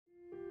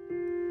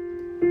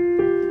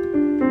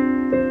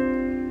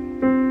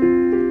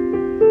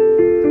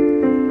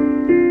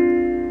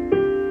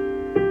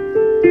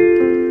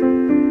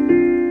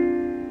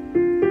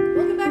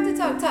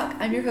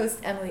your host,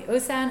 Emily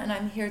Osan, and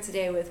I'm here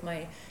today with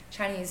my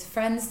Chinese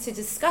friends to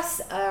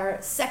discuss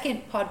our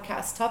second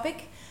podcast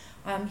topic.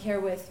 I'm here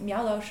with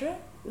Miao Laoshi,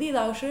 Li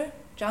Laoshi,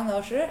 Zhang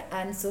Laoshi,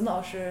 and Sun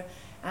Laoshi,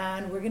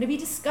 and we're going to be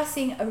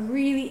discussing a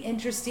really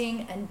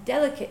interesting and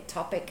delicate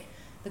topic,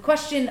 the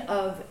question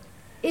of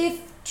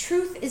if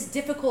truth is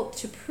difficult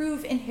to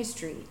prove in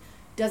history,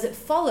 does it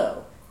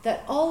follow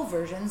that all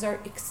versions are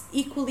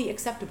equally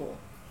acceptable?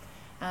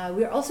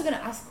 We're also going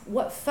to ask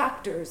what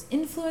factors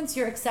influence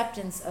your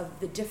acceptance of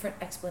the different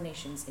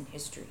explanations in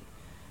history.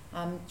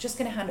 I'm just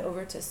going to hand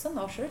over to Sun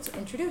Laoshi to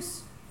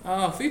introduce.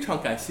 非常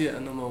感谢。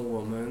那么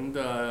我们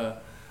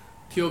的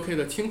TOK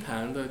的清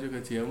谈的这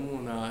个节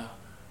目呢，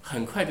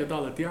很快就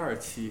到了第2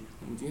期。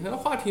我们今天的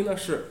话题呢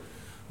是：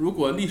如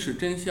果历史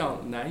真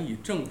相难以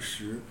证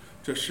实，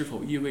这是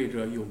否意味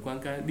着有关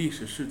该历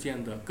史事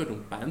件的各种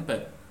版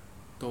本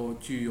都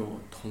具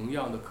有同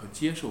样的可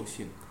接受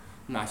性？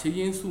哪些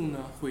因素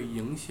呢会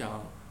影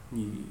响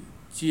你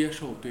接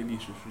受对历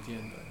史事件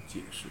的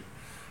解释？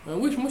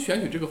为什么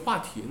选取这个话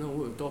题呢？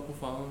我倒不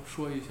妨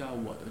说一下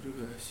我的这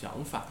个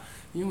想法。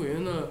因为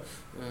呢，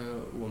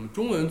我们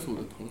中文组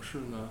的同事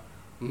呢，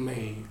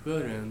每个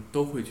人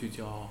都会去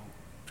教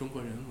中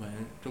国人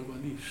文、中国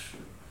历史，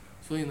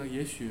所以呢，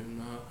也许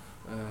呢，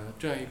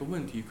这样一个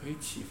问题可以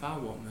启发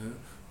我们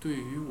对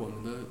于我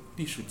们的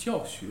历史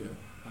教学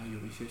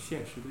有一些现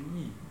实的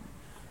意义。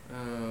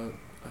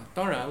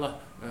当然了，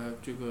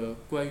这个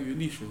关于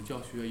历史的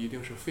教学一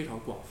定是非常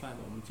广泛的，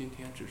我们今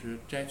天只是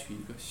摘取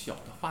一个小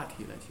的话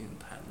题来进行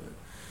谈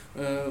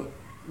论。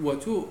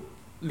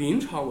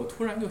我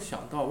突然就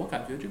想到，我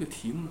感觉这个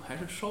题目还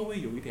是稍微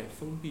有一点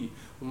封闭，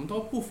我们倒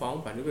不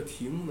妨把这个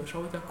题目呢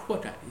稍微再扩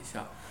展一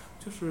下。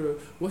就是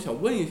我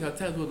想问一下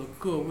在座的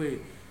各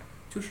位，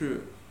就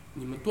是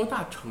你们多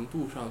大程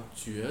度上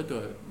觉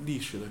得历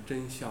史的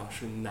真相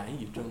是难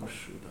以证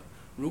实的？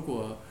如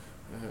果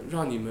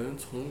让你们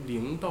从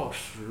0到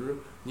10，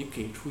你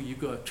给出一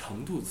个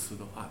程度词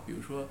的话，比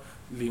如说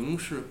0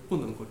是不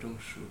能够证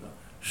实的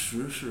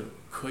，10是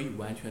可以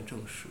完全证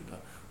实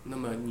的，那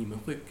么你们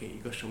会给一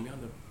个什么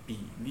样的比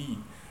例？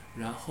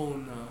然后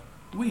呢，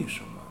为什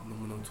么？能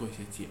不能做一些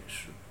解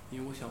释？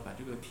因为我想把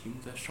这个题目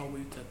稍微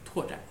再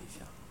拓展一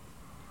下。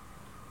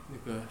那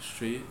个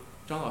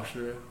张老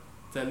师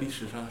在历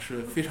史上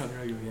是非常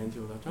有研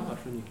究的，张老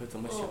师你会怎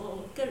么想？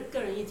我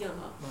个人意见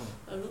哈，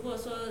如果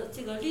说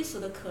这个历史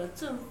的可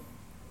证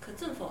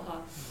否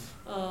哈，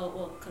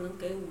我可能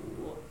给5。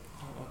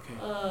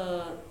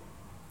OK。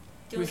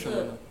就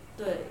是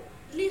对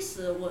历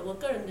史我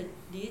个人的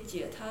理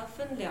解，它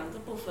分2个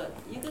部分，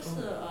一个是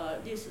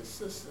历史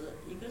事实，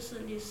一个是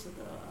历史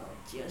的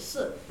解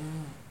释。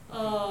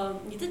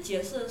你的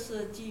解释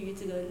是基于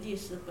这个历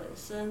史本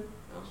身，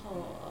然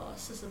后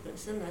事实本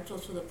身来做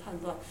出的判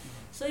断，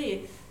所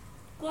以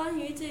关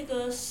于这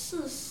个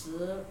事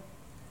实，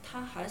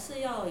它还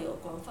是要有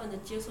广泛的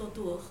接受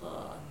度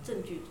和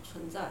证据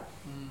存在，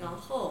然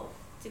后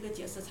这个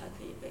解释才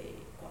可以被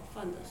广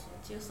泛的所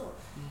接受。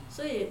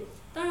所以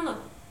当然了，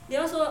你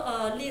要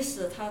说历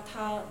史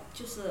它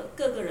就是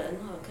各个人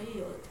可以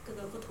有各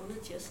个不同的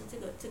解释，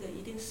这个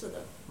一定是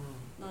的。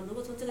那如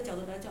果从这个角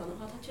度来讲的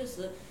话，它确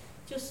实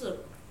就是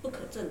不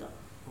可证的。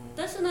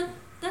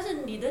但是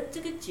你的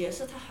这个解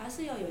释它还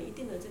是要有一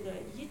定的这个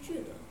依据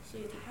的，所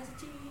以它还是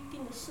基于一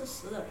定的事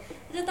实的。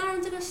那当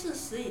然这个事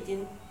实已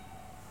经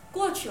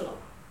过去了，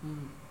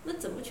那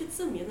怎么去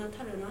证明呢？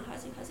它仍然还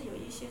是有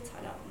一些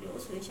材料留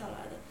存下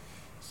来的。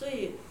所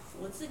以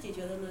我自己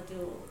觉得呢，就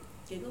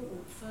给个5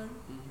分，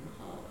然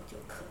后就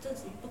可证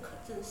实与不可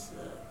证实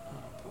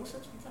同时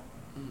存在。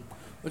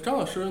那张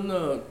老师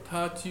呢，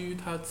他基于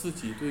他自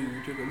己对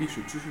于这个历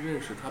史知识认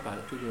识，他把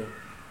这个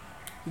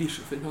历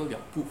史分成2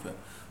部分，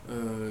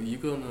一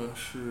个呢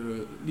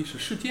是历史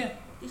事件，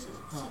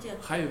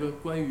还有一个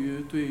关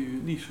于对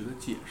于历史的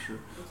解释。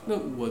那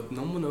我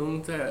能不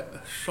能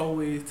稍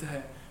微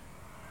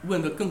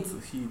问得更仔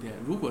细一点？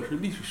如果是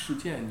历史事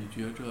件，你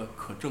觉着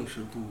可证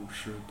实度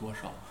是多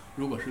少？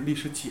如果是历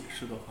史解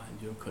释的话，你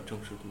觉得可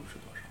证实度是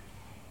多少？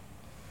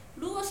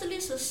如果是历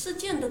史事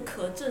件的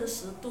可证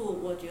实度，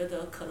我觉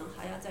得可能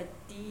还要再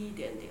低一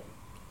点点。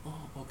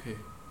OK。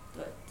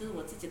对，这是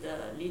我自己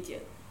的理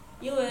解。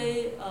因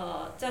为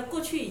在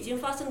过去已经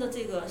发生的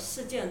这个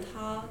事件，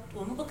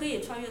我们不可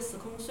以穿越时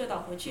空隧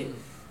道回去。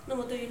那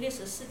么对于历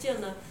史事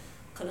件呢，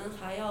可能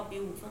还要比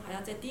5分还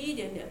要再低一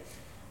点点。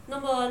那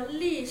么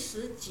历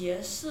史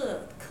解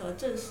释可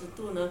证实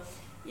度呢，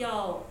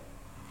要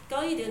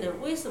高一点点。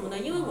为什么呢？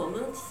因为我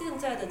们现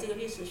在的这个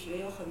历史学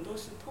有很多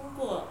是通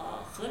过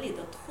合理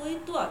的推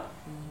断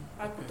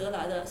而得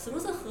来的。什么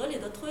是合理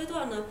的推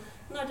断呢？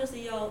那就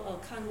是要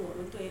看我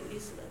们对历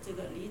史的这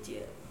个理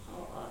解，然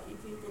后一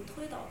步一步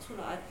推导出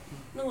来。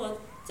那么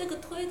这个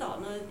推导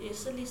呢，也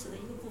是历史的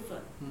一个部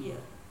分，也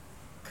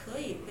可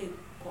以被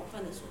广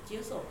泛的所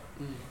接受。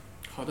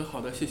好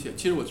的，谢谢。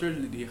其实我这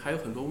里还有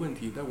很多问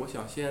题，但我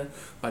想先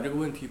把这个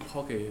问题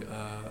抛给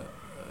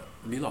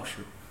李老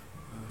师，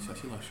小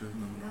新老师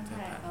刚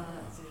才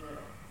就是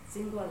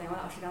经过2位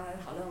老师刚才的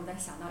讨论，我在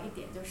想到一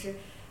点，就是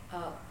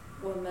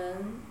我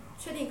们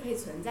确定可以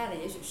存在的，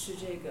也许是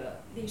这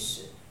个历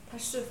史它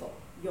是否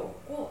有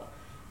过，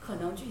可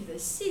能具体的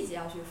细节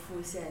要去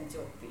复现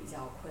就比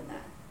较困难。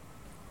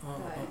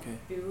对，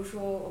比如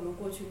说我们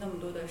过去那么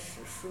多的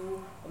史书，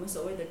我们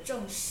所谓的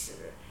正史，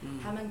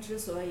他们之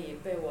所以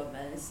被我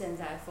们现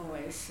在奉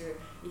为是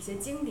一些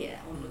经典，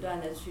我们不断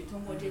的去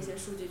通过这些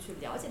数据去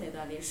了解那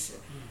段历史，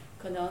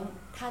可能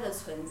它的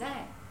存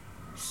在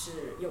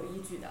是有依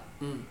据的，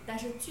但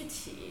是具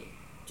体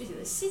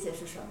的细节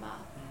是什么？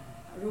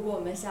如果我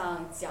们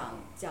像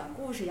讲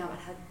故事一样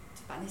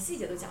把那细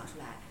节都讲出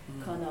来，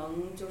可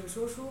能就是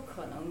说书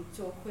可能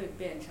就会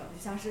变成就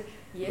像是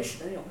野史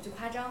的那种会去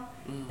夸张，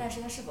但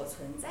是它是否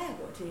存在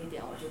过这一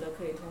点，我觉得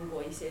可以通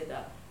过一些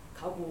的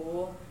考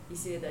古、一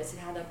些的其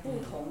他的不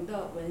同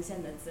的文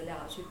献的资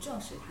料去证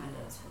实它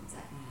的存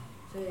在。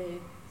所以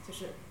就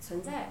是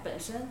存在本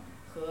身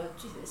和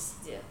具体的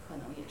细节可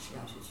能也是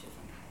要去区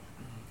分开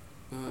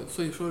的。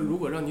所以说如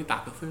果让你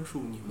打个分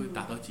数，你会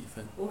打到几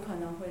分？我可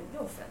能会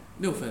6分。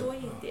6分多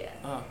一点。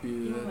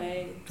比因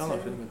为张老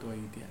师那边多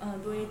一点。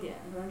多一点，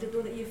可能这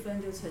多的1分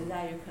就存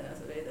在于可能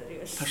所谓的这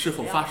个它是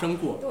否发生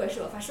过？对，是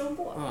否发生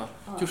过。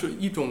就是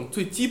一种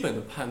最基本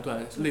的判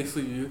断，类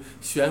似于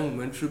玄武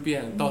门之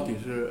变到底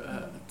是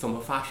怎么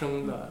发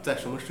生的，在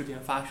什么时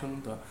间发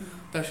生的。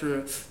但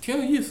是挺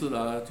有意思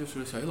的，就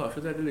是小叶老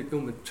师在这里给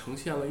我们呈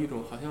现了一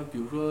种好像比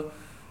如说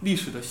历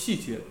史的细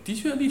节，的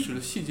确历史的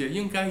细节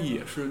应该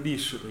也是历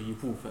史的一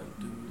部分，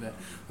对不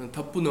对？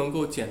它不能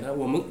够简单，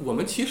我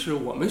们其实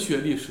我们学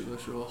历史的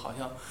时候，好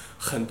像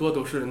很多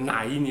都是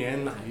哪一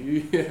年哪一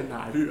月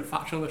哪日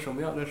发生了什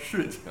么样的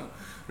事情，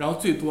然后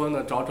最多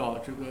呢找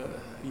这个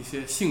一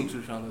些性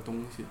质上的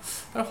东西，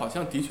但是好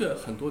像的确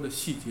很多的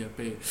细节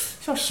被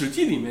像《史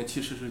记》里面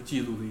其实是记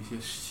录了一些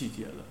细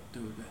节的，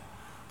对不对？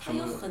它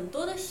有很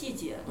多的细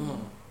节。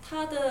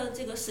它的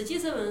这个《史记》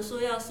这本书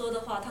要说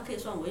的话，它可以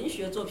算文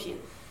学作品。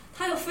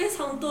它有非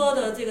常多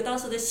的这个当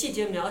时的细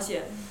节描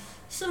写，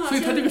是吗？所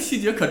以它这个细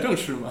节可正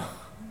是吗？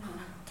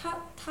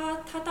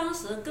他当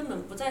时根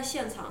本不在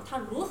现场，他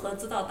如何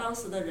知道当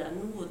时的人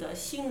物的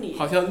心理？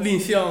好像蔺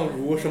相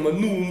如什么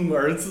怒目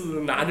而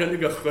自，拿着那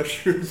个和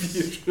氏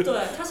璧。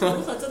对，他是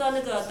如何知道那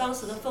个当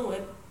时的氛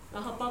围，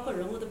然后包括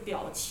人物的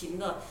表情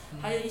的，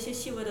还有一些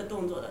细微的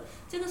动作的。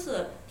这个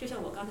是就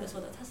像我刚才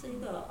说的，它是一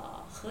个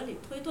合理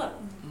推断，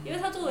因为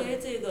他作为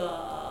这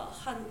个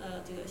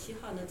这个西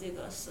汉的这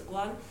个史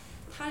官。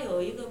他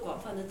有一个广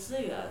泛的资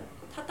源，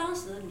他当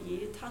时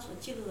离他所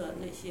记录的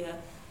那些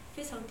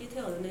非常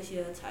detail 的那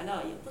些材料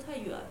也不太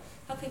远，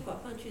他可以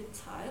广泛去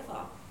采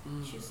访，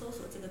去搜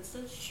索这个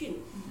资讯，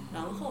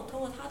然后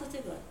通过他的这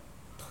个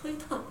推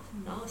断，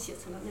然后写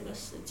成了那个《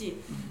史记》。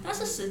但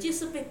是《史记》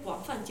是被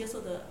广泛接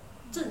受的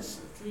正史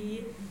之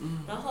一，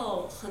然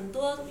后很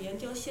多研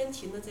究先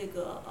秦的这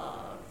个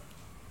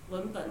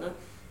文本呢，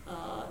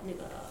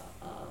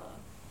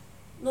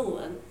论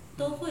文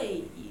都会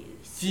以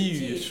基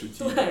于《史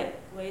记》对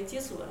为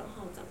基础，然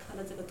后展开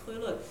了这个推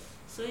论，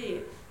所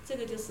以这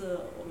个就是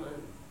我们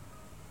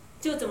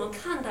就怎么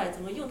看待、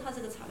怎么用它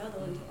这个材料的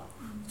问题了。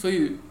所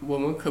以我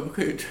们可不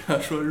可以这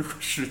样说，如果《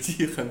史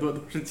记》很多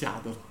都是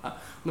假的话，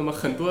那么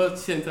很多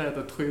现在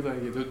的推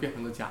论也就变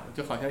成了假的，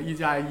就好像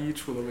1+1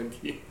出了问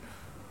题，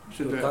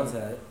是这样。刚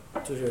才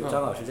就是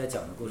张老师在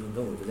讲的过程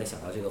中，我就在想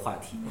到这个话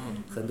题。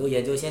很多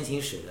研究先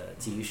秦史的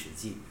基于《史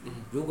记》，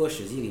如果《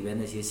史记》里边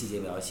那些细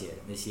节描写、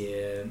那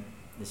些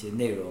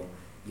内容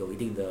有一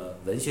定的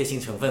文学性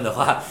成分的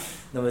话，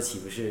那么岂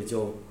不是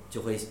就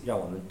会让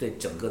我们对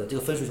整个的这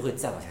个分数就会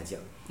再往下降？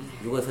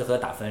如果配合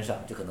打分上，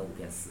就可能5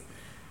偏4。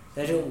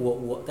但是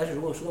但是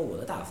如果说到我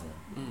的打分，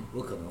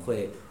我可能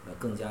会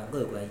更加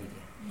乐观一点。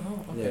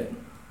对，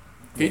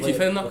给几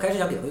分呢？我开始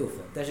想给6分，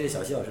但是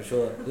小西老师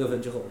说6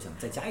分之后，我想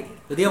再加一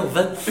点，6.5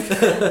分。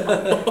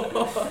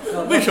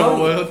为什么？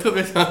我特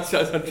别想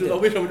知道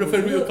为什么这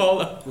分数又高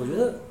了？我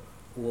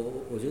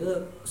觉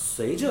得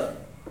随着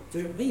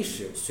就是历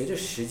史随着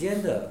时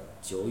间的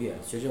久远，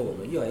随着我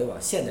们越来越往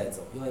现代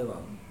走，越来越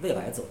往未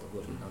来走的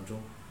过程当中，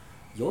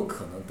有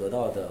可能得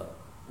到的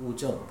物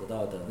证、得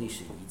到的历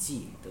史遗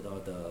迹、得到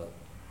的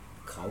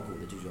考古的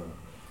这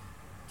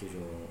种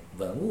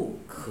文物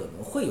可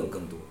能会有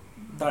更多。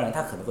当然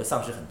它可能会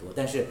丧失很多，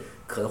但是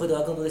可能会得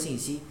到更多的信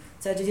息。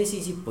在这些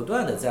信息不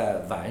断的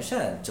在完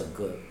善整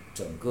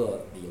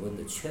个理论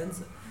的圈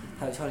子，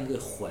它像一个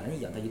环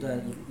一样，它一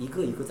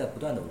个在不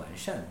断的完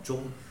善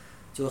中。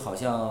就好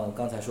像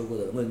刚才说过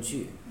的论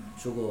据，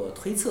说过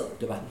推测，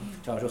对吧？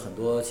这样说很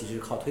多其实是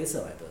靠推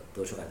测来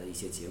得出来的一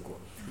些结果。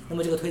那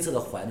么这个推测的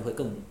环就会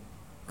更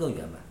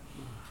圆满。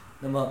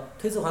那么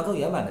推测环更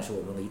圆满的时候，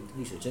我们的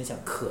历史真相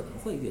可能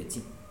会越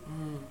近，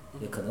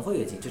也可能会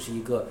越近，这是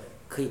一个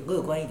可以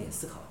乐观一点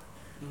思考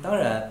的。当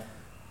然，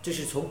这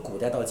是从古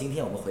代到今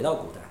天，我们回到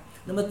古代，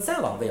那么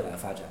再往未来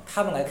发展，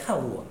他们来看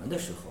我们的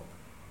时候，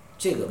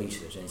这个历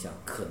史的真相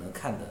可能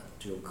看的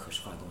这种可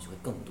视化的东西会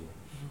更多。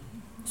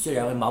虽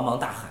然会茫茫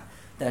大海，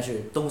但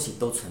是东西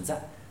都存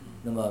在。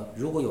那么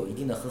如果有一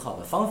定的很好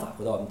的方法，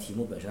回到我们题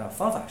目本身上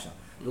方法上，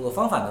如果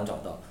方法能找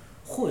到，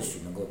或许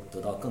能够得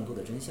到更多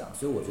的真相。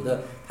所以我觉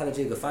得它的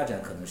这个发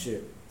展可能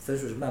是分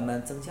数是慢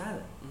慢增加的。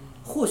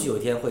或许有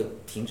一天会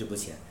停止不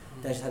前，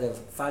但是它的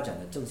发展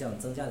的正向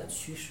增加的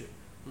趋势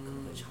可能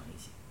会长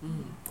一些。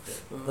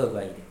乐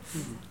观一点。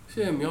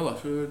谢谢苗老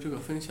师这个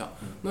分享。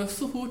那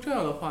似乎这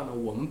样的话呢，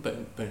我们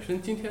本身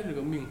今天这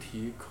个命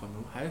题可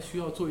能还需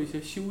要做一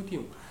些修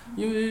订，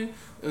因为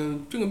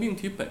这个命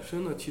题本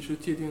身呢，其实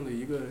界定了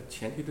一个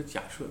前提的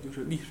假设，就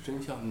是历史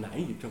真相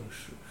难以证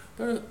实。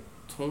但是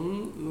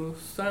从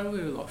3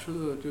位老师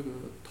的这个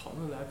讨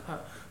论来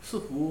看，似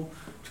乎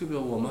这个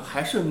我们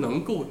还是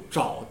能够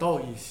找到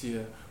一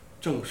些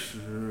证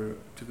实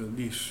这个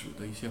历史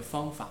的一些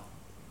方法，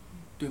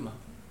对吗？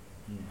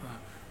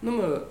那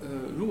么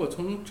如果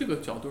从这个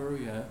角度而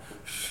言，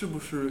是不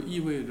是意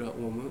味着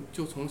我们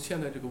就从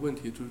现在这个问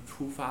题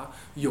出发，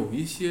有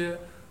一些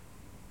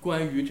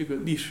关于这个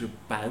历史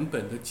版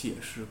本的解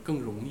释更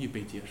容易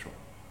被接受？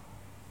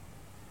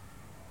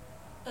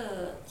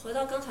回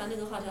到刚才那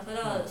个话题，回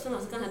到孙老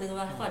师刚才那个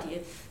话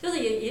题，就是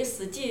以《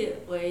史记》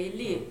为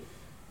例，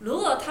如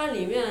果它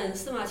里面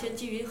司马迁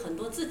基于很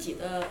多自己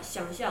的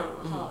想象，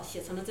然后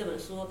写成了这本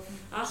书，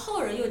而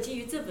后人又基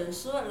于这本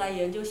书来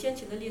研究先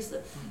秦的历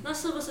史，那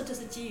是不是就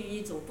是基于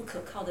一种不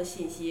可靠的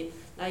信息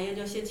来研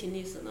究先秦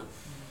历史呢？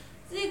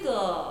这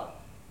个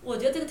我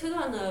觉得这个推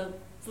断呢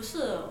不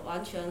是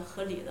完全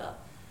合理的。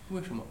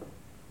为什么？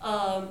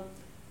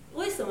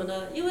为什么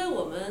呢？因为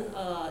我们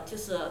就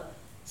是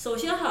首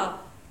先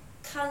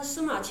看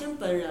司马迁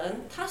本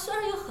人，他虽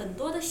然有很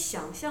多的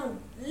想象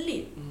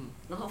力，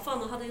然后放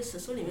到他这个史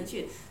书里面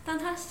去，但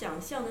他想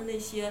象的那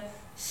些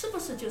是不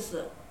是就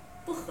是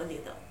不合理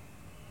的？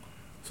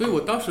所以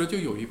我当时就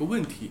有一个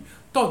问题，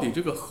到底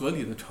这个合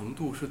理的程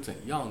度是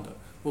怎样的？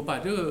我把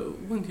这个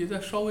问题再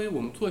稍微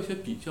我们做一些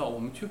比较，我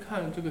们去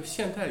看这个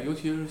现代，尤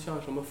其是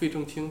像什么费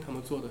正清他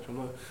们做的什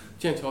么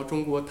剑桥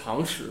中国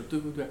唐史，对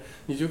不对？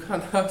你就看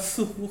他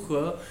似乎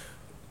和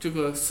这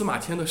个司马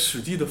迁的《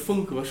史记》的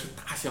风格是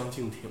大相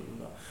径庭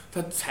的，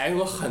他采用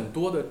了很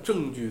多的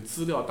证据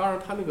资料，当然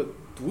他那个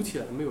读起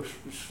来没有《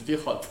史记》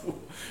好读，《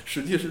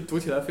史记》是读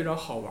起来非常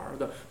好玩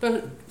的，但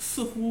是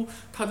似乎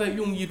他在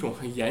用一种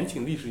很严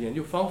谨历史研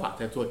究方法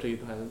在做这一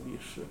段历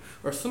史，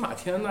而司马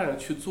迁那样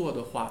去做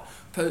的话，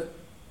他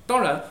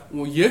当然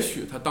也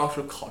许他当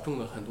时考证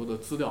了很多的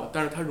资料，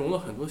但是他融了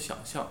很多想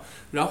象，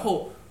然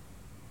后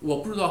我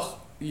不知道。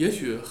也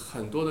许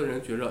很多的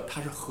人觉着它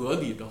是合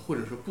理的，或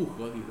者是不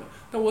合理的，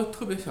但我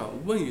特别想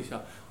问一下，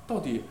到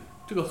底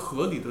这个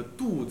合理的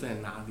度在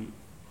哪里？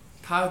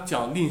他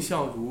讲蔺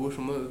相如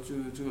什么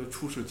这个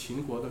出使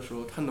秦国的时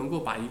候，他能够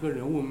把一个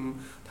人物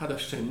他的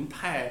神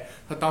态，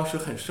他当时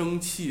很生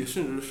气，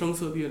甚至声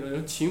色变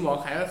人，秦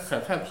王还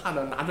很害怕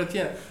的拿着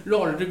剑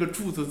绕着这个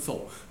柱子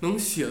走，能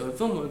写的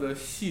这么的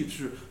细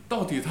致，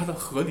到底它的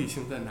合理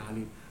性在哪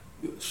里？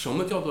什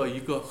么叫做一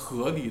个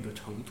合理的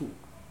程度？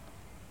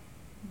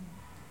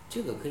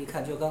这个可以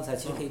看，就刚才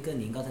其实可以跟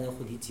您刚才的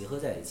问题结合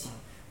在一起，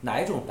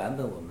哪一种版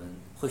本我们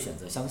会选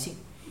择相信？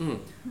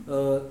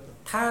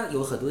它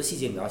有很多细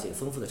节描写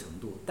丰富的程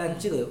度，但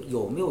这个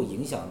有没有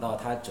影响到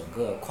它整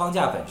个框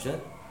架本身？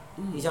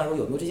你像说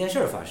有没有这件事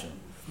儿发生？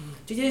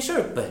这件事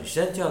儿本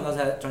身，就像刚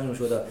才张兄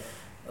说的，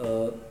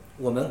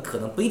我们可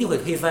能不一定会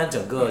推翻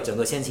整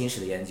个先秦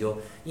史的研究，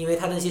因为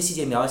它的那些细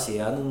节描写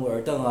啊，怒目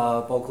而瞪啊，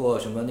包括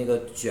什么那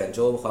个卷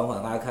轴缓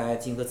缓拉开，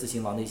荆轲刺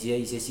秦王的一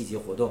些细节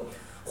活动。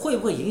会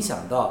不会影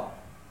响到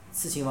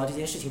刺秦王这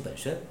件事情本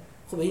身？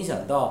会不会影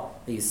响到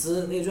李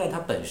斯列传它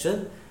本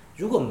身？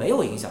如果没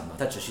有影响到，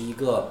它只是一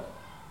个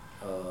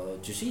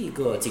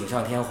锦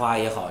上添花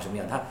也好，什么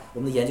样，我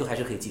们的研究还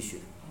是可以继续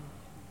的。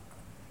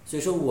所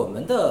以说，我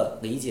们的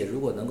理解如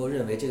果能够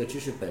认为这个知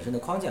识本身的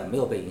框架没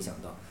有被影响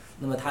到，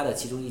那么它的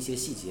其中一些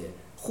细节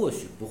或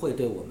许不会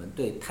对我们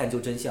对探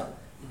究真相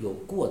有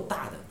过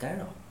大的干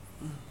扰。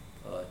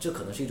这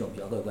可能是一种比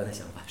较乐观的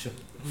想法，是吧？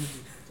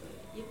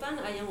一般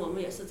而言，我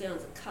们也是这样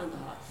子看的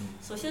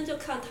首先就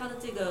看它的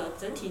这个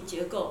整体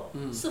结构，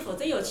是否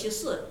真有其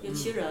事，有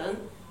其人，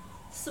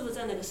是不是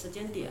在那个时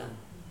间点。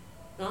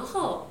然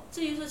后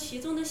至于说其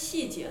中的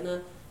细节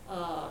呢，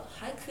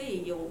还可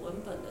以有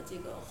文本的这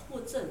个互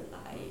证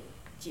来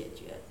解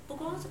决。不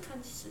光是看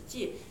《史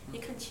记》，你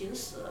看秦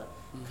史，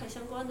看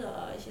相关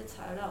的一些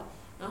材料，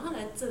然后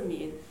来证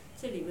明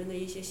这里面的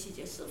一些细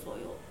节是否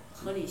有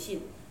合理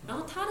性，然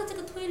后它的这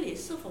个推理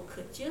是否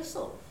可接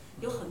受。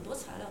有很多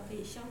材料可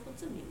以相互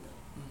证明的。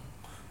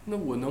那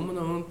我能不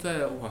能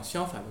再往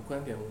相反的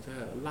观点，我再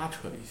拉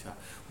扯一下？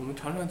我们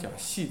常常讲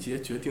细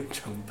节决定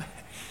成败，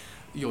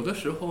有的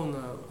时候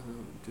呢，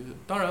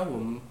当然我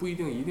们不一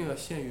定要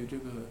限于这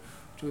个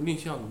蔺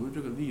相如这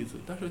个例子，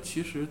但是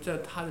其实在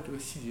他的这个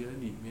细节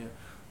里面，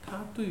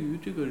他对于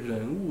这个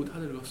人物他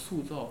的这个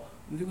塑造，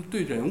这个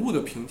对人物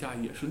的评价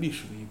也是历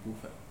史的一部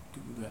分，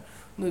对不对？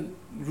那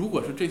如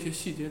果是这些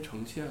细节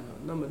呈现了，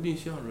那么蔺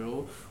相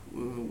如，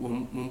我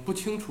们不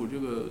清楚这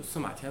个司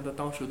马迁的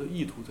当时的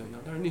意图怎样，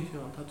但是蔺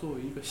相如他作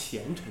为一个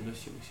贤臣的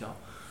形象，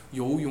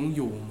有勇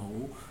有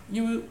谋，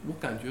因为我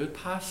感觉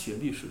他写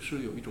历史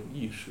是有一种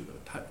意识的，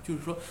他就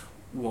是说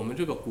我们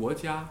这个国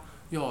家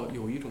要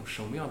有一种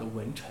什么样的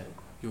文臣，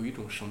有一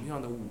种什么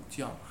样的武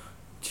将，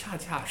恰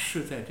恰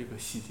是在这个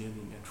细节里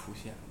面出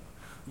现的。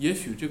也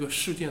许这个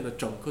事件的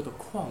整个的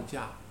框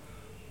架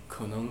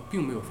可能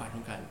并没有发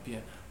生改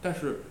变，但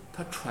是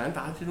它传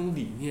达这种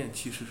理念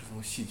其实是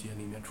从细节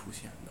里面出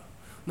现的。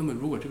那么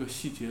如果这个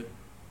细节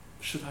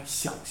是他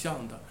想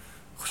象的，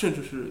甚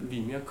至是里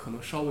面可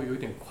能稍微有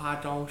点夸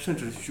张，甚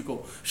至是虚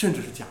构，甚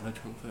至是假的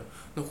成分，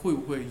那会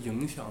不会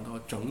影响到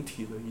整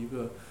体的一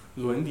个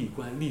伦理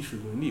观、历史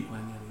伦理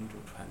观念的一种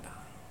传达？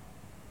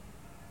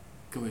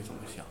各位怎么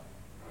想？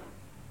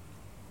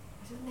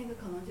我觉得那个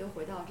可能就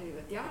回到这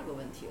个第二个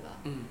问题了，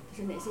就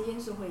是哪些因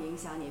素会影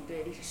响你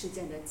对历史事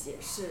件的解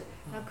释？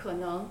那可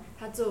能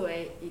他作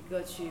为一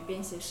个去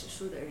编写史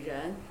书的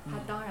人，他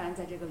当然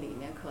在这个里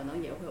面可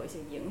能也会有一些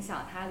影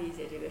响他理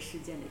解这个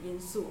事件的因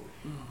素，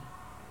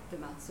对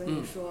吗？所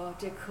以说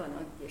这可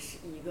能也是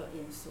一个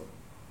因素，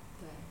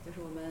对，就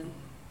是我们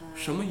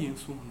什么因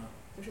素呢？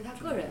就是他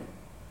个人，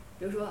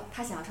比如说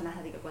他想要传达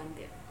他的一个观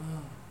点，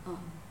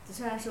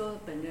虽然说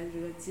本着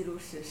这个记录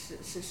史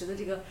实的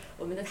这个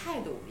我们的态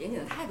度，严谨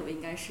的态度应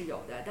该是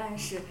有的，但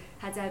是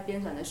他在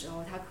编纂的时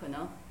候，他可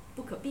能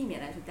不可避免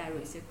的去带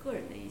入一些个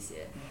人的一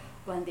些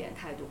观点、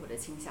态度或者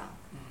倾向，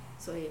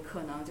所以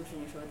可能就是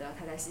你说的，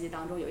他在细节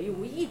当中有意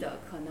无意的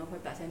可能会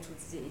表现出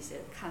自己的一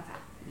些看法。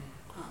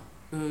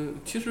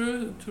其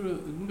实就是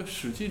那个《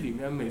史记》里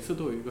面每次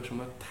都有一个什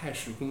么太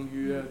史公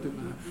约，对不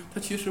对？它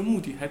其实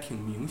目的还挺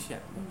明显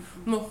的。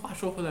那么话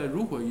说回来，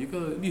如果一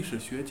个历史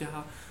学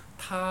家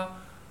他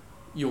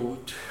有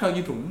这样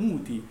一种目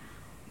的，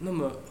那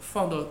么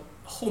放到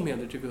后面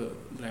的这个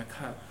来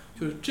看，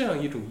就是这样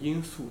一种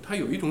因素，它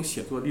有一种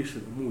写作历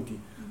史的目的，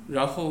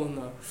然后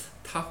呢，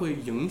它会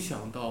影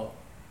响到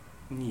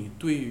你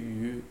对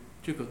于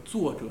这个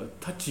作者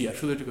他解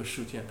释的这个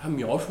事件，他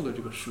描述的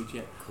这个事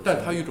件，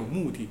但他有一种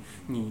目的，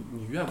你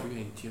愿不愿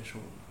意接受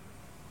呢？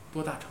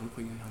多大程度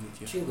会影响你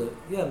接受？这个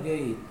愿不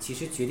愿意，其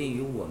实决定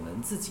于我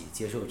们自己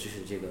接受知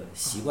识这个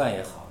习惯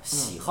也好，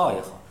喜好也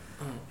好。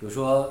比如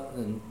说，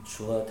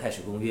说太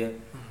史公约，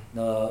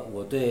那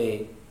我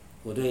对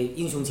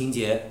英雄情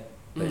节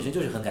本身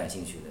就是很感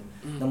兴趣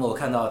的。那么我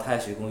看到太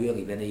史公约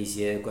里边的一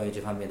些关于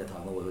这方面的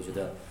讨论，我就觉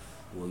得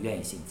我愿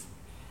意信服。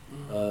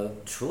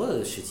除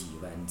了史记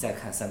以外，你再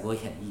看《三国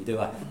演义》，对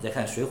吧？再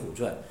看《水浒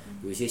传》，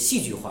有一些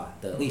戏剧化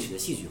的历史的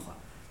戏剧化，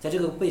在这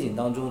个背景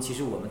当中，其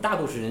实我们大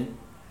多数人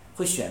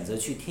会选择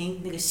去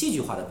听那个戏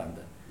剧化的版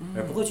本，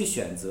而不会去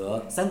选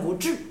择《三国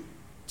志》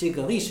这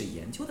个历史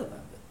研究的版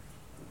本。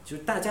就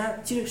是大家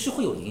其实是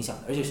会有影响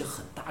的，而且是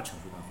很大程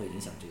度上会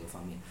影响这个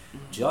方面。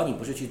只要你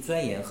不是去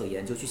钻研和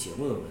研究去写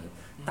论文，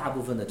大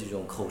部分的这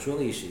种口说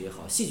历史也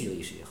好，戏剧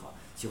历史也好，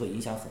其实会影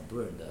响很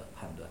多人的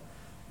判断。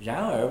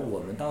然而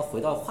我们当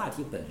回到话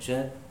题本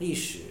身，历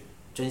史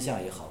真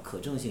相也好，可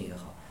证性也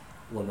好，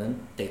我们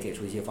得给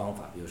出一些方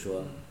法，比如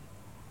说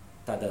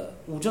它的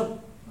物证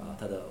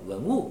它的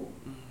文物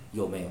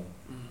有没有，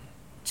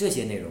这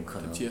些内容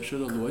可能解释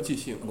的逻辑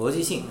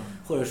性，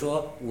或者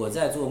说我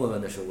在做论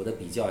文的时候，我的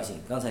比较性。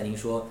刚才您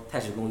说太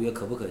史公约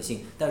可不可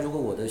信？但如果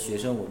我的学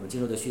生，我们接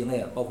受的训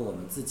练，包括我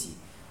们自己，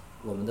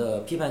我们的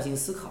批判性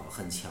思考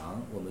很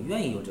强，我们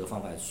愿意用这个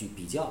方法去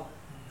比较，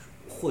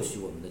或许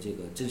我们的这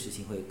个真实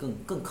性会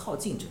更靠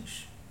近真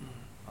实。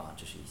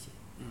这是一些。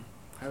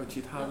还有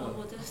其他的。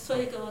我再说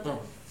一个，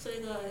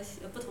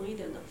不同一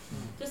点的，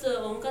就是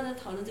我们刚才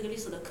讨论这个历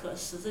史的可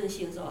实证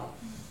性，是吧？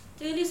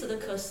这个历史的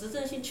可实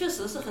证性确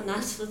实是很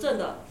难实证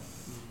的，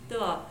对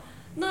吧？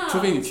那除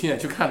非你亲眼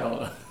去看到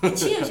了。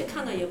亲眼去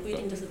看到也不一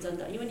定就是真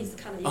的，因为你只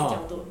看到一个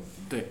角度。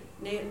对。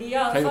你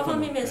要方方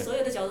面面所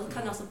有的角度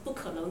看到是不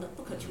可能的，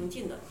不可穷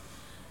尽的。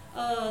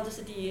这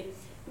是第一。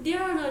第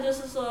二呢，就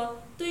是说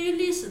对于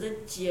历史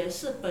的解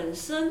释本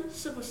身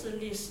是不是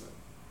历史？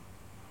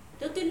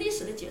就对历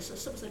史的解释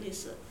是不是历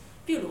史？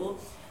比如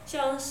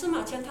像司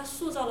马迁，他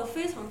塑造了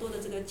非常多的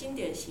这个经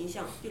典形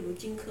象，比如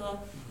荆轲，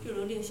比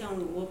如蔺相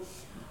如，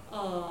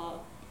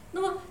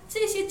那么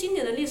这些经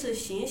典的历史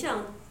形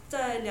象，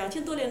在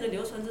2000多年的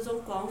流传之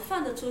中，广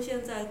泛的出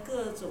现在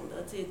各种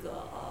的这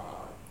个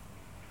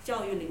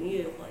教育领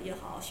域也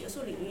好，学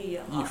术领域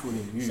也好，艺术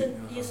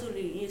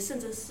领域，甚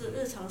至是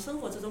日常生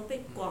活之中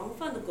被广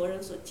泛的国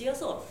人所接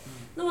受。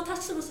那么它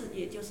是不是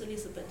也就是历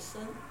史本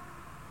身？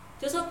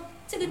就是说，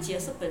这个解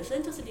释本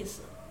身就是历史。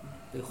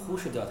被忽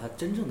视掉它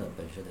真正的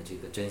本身的这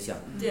个真相，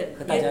对，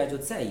和大家就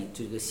在意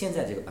这个现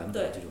在这个版本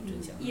的这种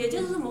真相。也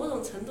就是某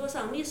种程度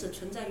上，历史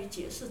存在于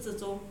解释之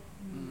中。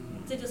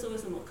这就是为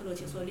什么克洛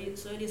奇说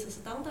所有历史是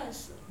当代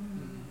史。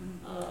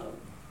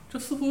这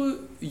似乎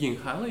隐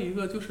含了一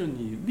个，就是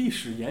你历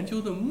史研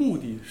究的目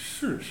的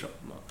是什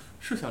么？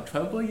是想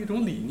传播一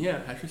种理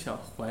念，还是想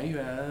还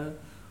原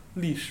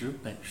历史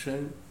本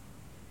身？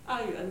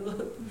二元论。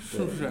是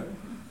不是？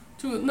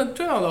就那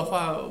这样的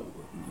话，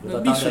那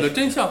历史的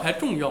真相还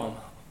重要吗？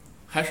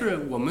还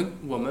是我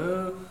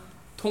们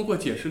通过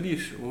解释历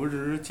史，我们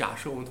只是假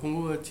设我们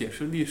通过解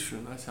释历史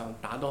呢，想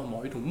达到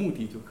某一种目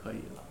的就可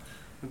以了。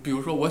比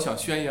如说，我想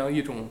宣扬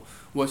一个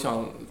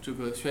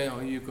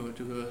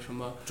这个什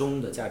么忠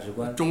的价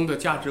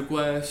值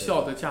观，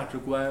孝的价值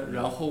观，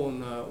然后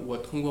呢，我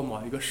通过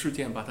某一个事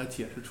件把它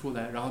解释出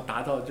来，然后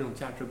达到这种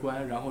价值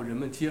观，然后人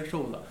们接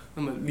受了，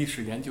那么历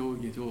史研究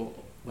也就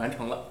完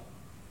成了。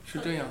是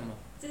这样吗？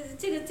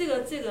这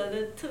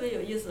个特别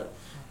有意思。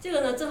这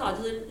个呢，正好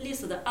就是历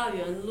史的二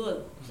元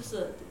论，就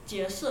是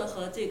解释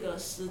和这个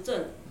实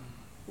证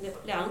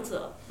两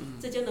者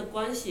之间的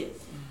关系。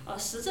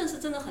实证是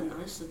真的很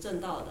难实证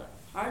到的，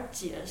而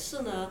解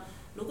释呢，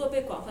如果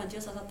被广泛接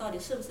受，它到底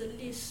是不是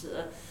历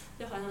史？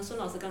就好像孙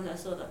老师刚才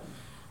说的，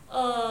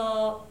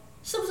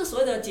是不是所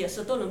有的解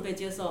释都能被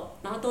接受，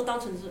然后都当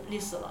成是历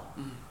史了？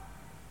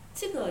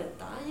这个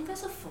答案应该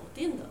是否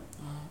定的。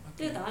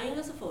这个答案应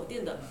该是否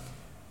定的。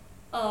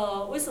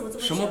为什么这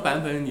么讲？什么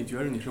版本你觉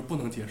得你是不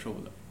能接受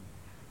的？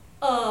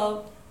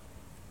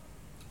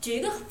举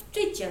一个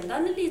最简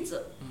单的例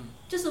子，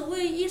就是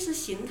为意识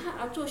形态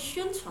而做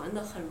宣传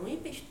的，很容易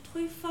被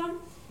推翻，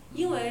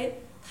因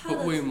为它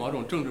的为某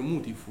种政治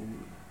目的服务。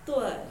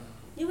对，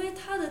因为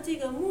它的这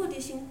个目的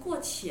性过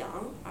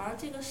强，而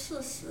这个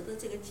事实的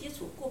这个基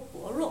础过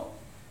薄弱。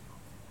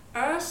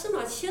而司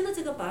马迁的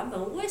这个版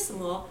本，为什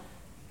么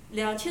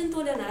2000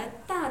多年来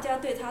大家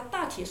对它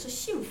大体是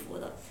信服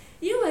的？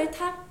因为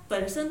它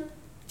本身，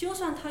就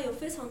算它有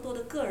非常多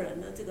的个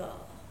人的这个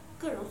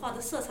个人化的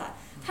色彩，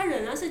它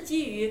仍然是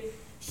基于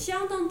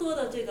相当多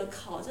的这个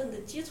考证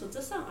的基础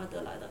之上而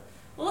得来的。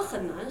我们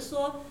很难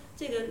说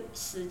这个《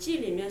史记》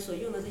里面所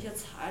用的这些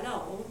材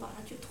料，我们把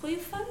它去推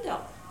翻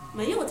掉，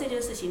没有这件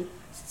事情。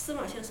司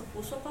马迁是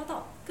胡说八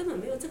道，根本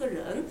没有这个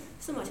人，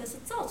司马迁是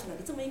造出来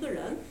的这么一个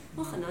人，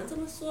我很难这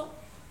么说。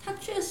他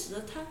确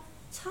实他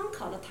参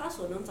考了他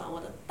所能掌握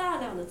的大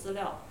量的资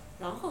料，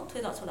然后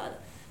推导出来的。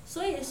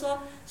所以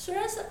说，虽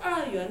然是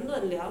二元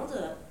论，两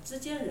者之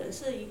间仍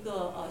是一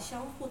个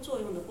相互作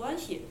用的关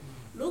系。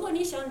如果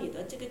你想你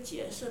的这个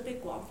解释被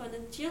广泛的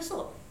接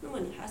受，那么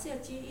你还是要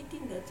基于一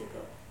定的这个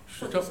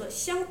或者说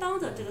相当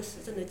的这个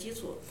实证的基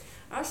础，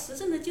而实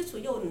证的基础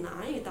又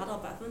难以达到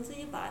100%，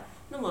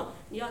那么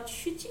你要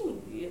趋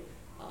近于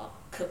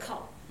可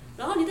靠，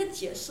然后你的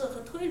解释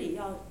和推理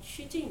要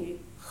趋近于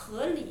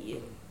合理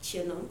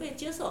且能被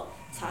接受，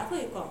才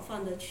会广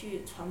泛的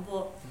去传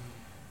播。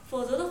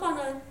否则的话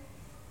呢，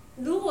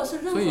如果是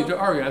任何，所以这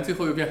2元最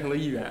后又变成了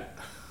1元。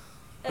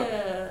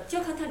就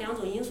要看它两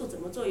种因素怎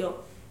么作用。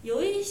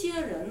有一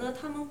些人呢，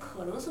他们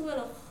可能是为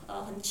了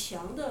很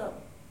强的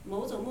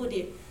某种目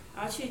的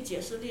而去解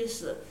释历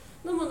史，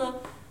那么呢，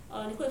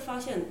你会发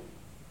现，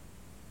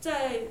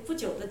在不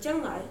久的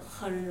将来，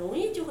很容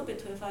易就会被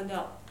推翻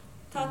掉，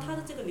它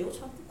的这个流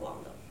传不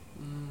广的。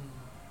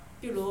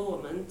比如我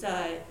们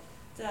在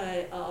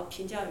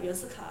评价袁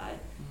世凯，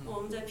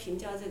我们在评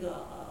价这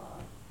个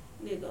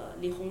那个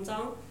李鸿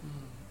章，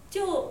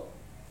就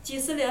几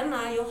十年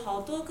来有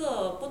好多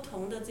个不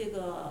同的这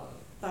个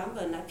版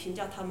本来评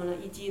价他们的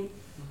易经，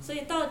所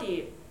以到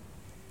底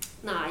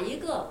哪一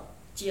个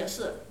解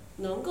释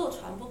能够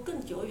传播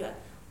更久远？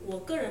我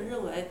个人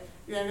认为，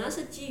仍然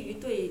是基于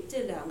对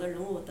这2个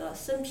人物的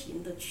生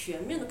平的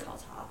全面的考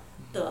察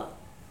的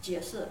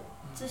解释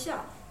之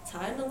下，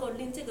才能够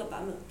令这个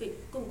版本被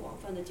更广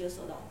泛的接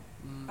受到，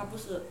而不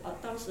是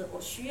当时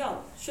我需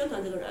要宣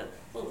传这个人，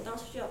或者我当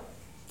时需要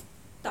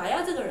打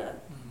压这个人，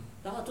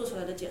然后做出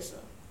来的解释。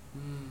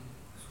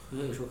所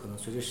以说，可能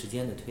随着时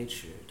间的推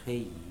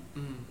移，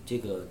这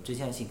个真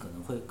相性可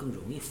能会更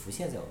容易浮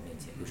现在我面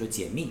前。比如说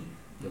解密，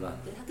对吧？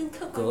对，它更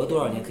客观。隔多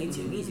少年可以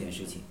解密一件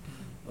事情。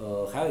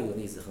还有一个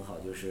例子很好，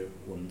就是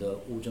我们的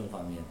物证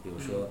方面，比如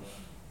说，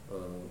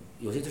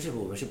有些知识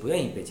我们是不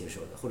愿意被接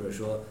受的，或者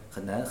说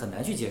很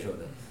难去接受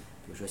的。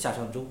比如说夏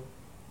商周，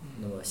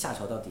那么夏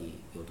朝到底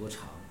有多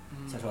长？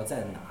夏朝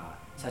在哪？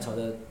夏朝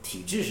的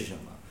体制是什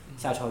么？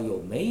夏朝有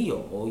没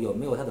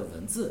有它的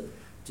文字？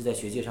这在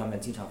学界上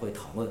面经常会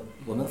讨论。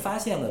我们发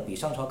现了比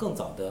商朝更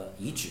早的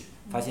遗址，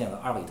发现了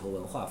二尾头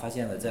文化，发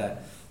现了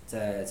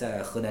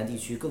在河南地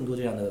区更多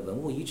这样的文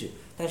物遗址，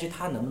但是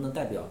它能不能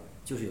代表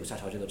就是有夏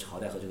朝这个朝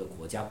代和这个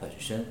国家本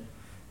身？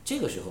这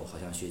个时候好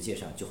像学界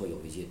上就会有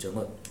一些争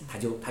论，它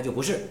就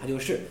不是，它就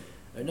是。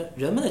那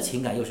人们的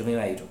情感又是另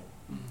外一种，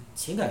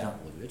情感上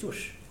我觉得就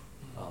是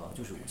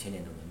5000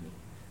年的文明。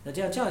那这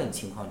样一种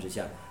情况之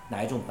下，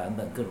哪一种版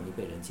本更容易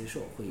被人接受，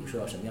会受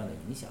到什么样的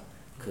影响？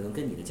可能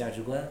跟你的价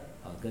值观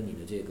跟你的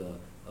这个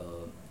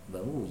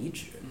文物遗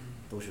址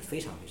都是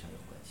非常非常有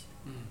关系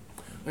的。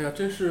哎呀，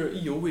真是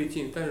意犹未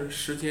尽，但是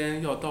时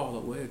间要到了，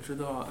我也知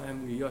道艾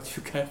米丽要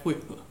去开会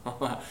了，好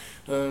吧？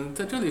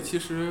在这里其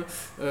实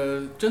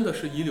真的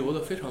是遗留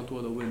了非常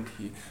多的问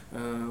题，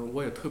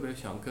我也特别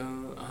想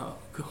跟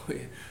各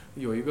位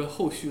有一个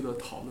后续的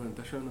讨论，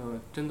但是呢，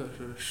真的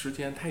是时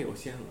间太有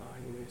限了，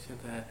因为现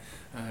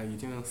在已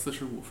经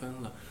45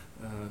分了。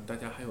大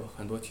家还有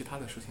很多其他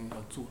的事情要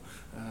做，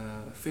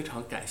非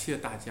常感谢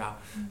大家，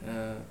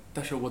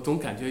但是我总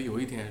感觉有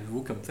一点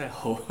如鲠在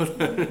喉的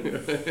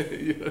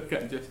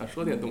感觉，想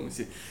说点东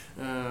西，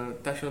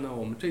但是呢，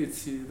我们这一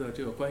期的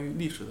这个关于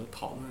历史的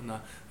讨论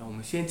呢，我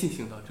们先进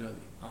行到这里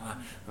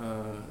啊，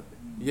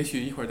也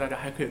许一会儿大家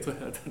还可以坐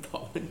下来再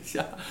讨论一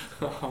下，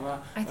好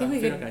吗？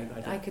非常感谢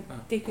大家。I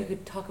think we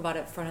could talk about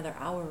it for another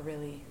hour.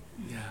 Really,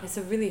 it's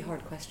a really hard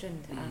question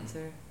to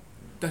answer.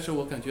 但是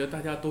我感觉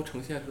大家都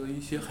呈现出一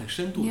些很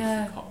深度的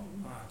思考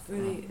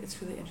Really, it's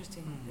really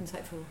interesting,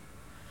 insightful.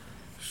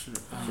 是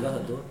学到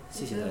很多，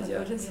谢谢大家。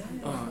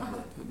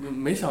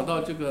没想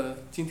到这个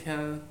今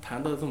天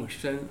谈的这么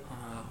深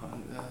啊，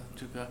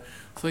这个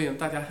所以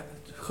大家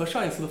和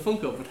上一次的风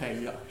格不太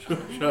一样，是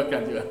不是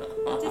感觉？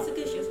这次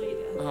更学术一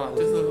点。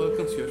这次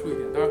更学术一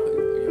点，当然也和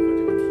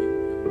这个题。